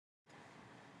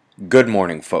Good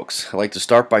morning, folks. I'd like to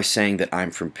start by saying that I'm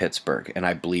from Pittsburgh and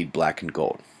I bleed black and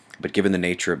gold. But given the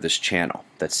nature of this channel,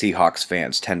 that Seahawks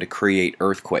fans tend to create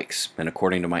earthquakes, and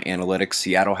according to my analytics,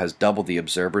 Seattle has double the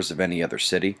observers of any other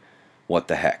city, what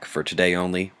the heck. For today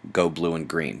only, go blue and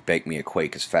green. Bake me a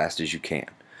quake as fast as you can.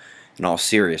 In all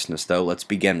seriousness, though, let's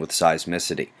begin with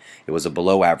seismicity. It was a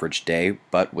below-average day,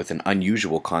 but with an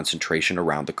unusual concentration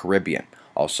around the Caribbean,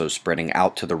 also spreading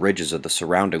out to the ridges of the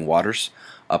surrounding waters,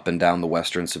 up and down the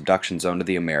western subduction zone of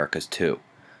the Americas, too.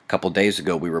 A couple days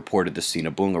ago, we reported the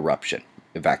Sinabung eruption,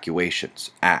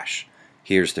 evacuations, ash.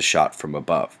 Here's the shot from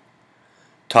above.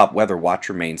 Top weather watch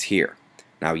remains here.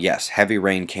 Now yes, heavy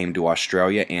rain came to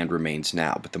Australia and remains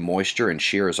now, but the moisture and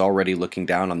shear is already looking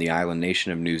down on the island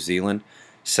nation of New Zealand,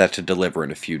 set to deliver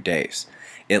in a few days.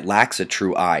 It lacks a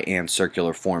true eye and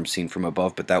circular form seen from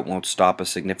above, but that won't stop a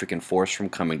significant force from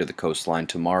coming to the coastline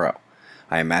tomorrow.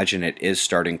 I imagine it is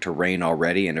starting to rain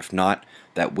already, and if not,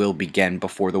 that will begin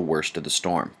before the worst of the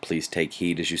storm. Please take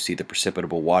heed as you see the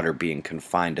precipitable water being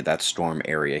confined to that storm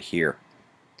area here.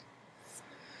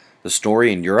 The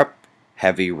story in Europe?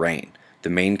 Heavy rain. The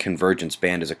main convergence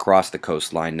band is across the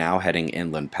coastline now, heading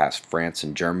inland past France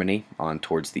and Germany, on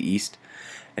towards the east.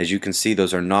 As you can see,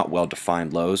 those are not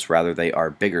well-defined lows, rather they are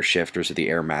bigger shifters of the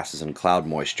air masses and cloud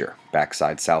moisture.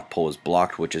 Backside South Pole is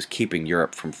blocked, which is keeping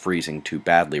Europe from freezing too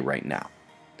badly right now.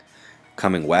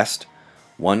 Coming west,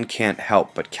 one can't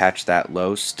help but catch that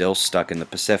low still stuck in the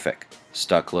Pacific.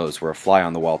 Stuck lows were a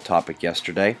fly-on-the-wall topic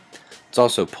yesterday. Let's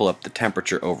also pull up the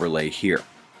temperature overlay here.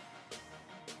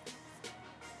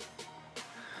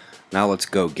 Now let's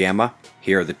go gamma.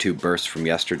 Here are the two bursts from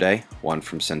yesterday, one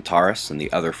from Centaurus and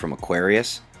the other from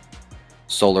Aquarius.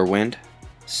 Solar wind,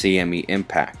 CME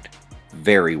impact,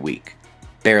 very weak.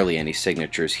 Barely any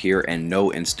signatures here and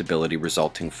no instability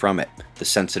resulting from it. The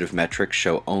sensitive metrics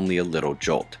show only a little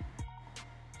jolt.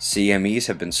 CMEs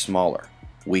have been smaller,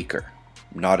 weaker,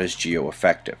 not as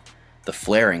geo-effective. The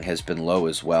flaring has been low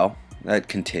as well. That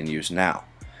continues now.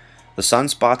 The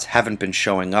sunspots haven't been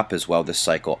showing up as well this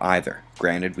cycle either.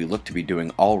 Granted, we look to be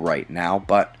doing all right now,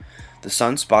 but the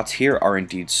sunspots here are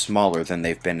indeed smaller than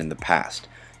they've been in the past.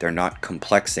 They're not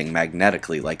complexing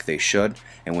magnetically like they should,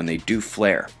 and when they do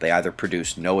flare, they either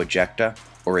produce no ejecta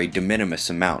or a de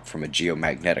minimis amount from a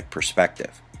geomagnetic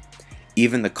perspective.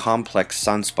 Even the complex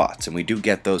sunspots, and we do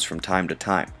get those from time to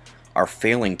time, are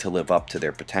failing to live up to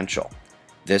their potential.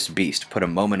 This beast put a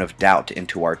moment of doubt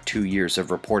into our 2 years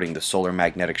of reporting the solar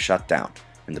magnetic shutdown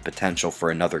and the potential for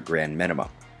another grand minimum.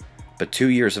 But 2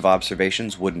 years of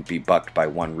observations wouldn't be bucked by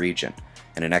one region,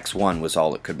 and an X1 was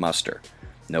all it could muster.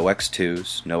 No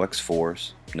X2s, no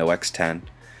X4s, no X10.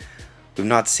 We've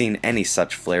not seen any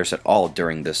such flares at all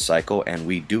during this cycle, and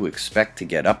we do expect to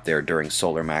get up there during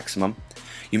solar maximum.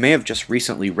 You may have just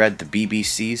recently read the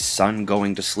BBC's Sun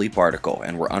Going to Sleep article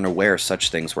and were unaware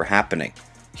such things were happening.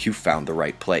 You found the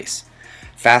right place.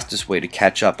 Fastest way to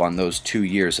catch up on those 2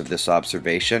 years of this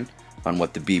observation, on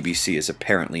what the BBC is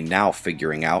apparently now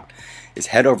figuring out, is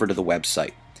head over to the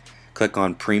website. Click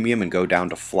on Premium and go down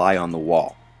to Fly on the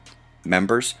Wall.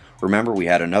 Members, remember we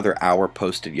had another hour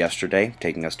posted yesterday,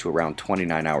 taking us to around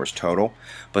 29 hours total,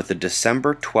 but the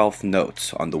December 12th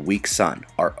notes on the weak sun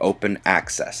are open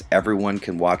access. Everyone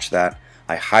can watch that.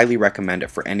 I highly recommend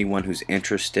it for anyone who's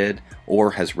interested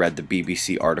or has read the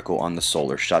BBC article on the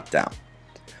solar shutdown.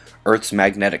 Earth's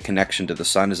magnetic connection to the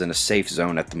sun is in a safe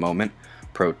zone at the moment.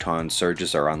 Proton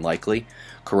surges are unlikely.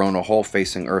 Coronal hole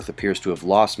facing Earth appears to have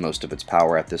lost most of its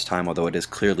power at this time, although it is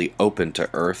clearly open to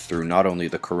Earth through not only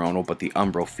the coronal but the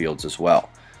umbral fields as well.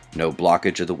 No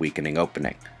blockage of the weakening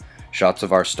opening. Shots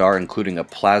of our star including a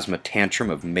plasma tantrum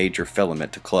of major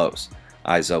filament to close.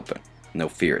 Eyes open. No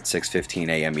fear, it's 6:15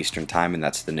 a.m. Eastern Time, and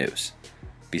that's the news.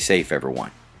 Be safe,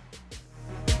 everyone.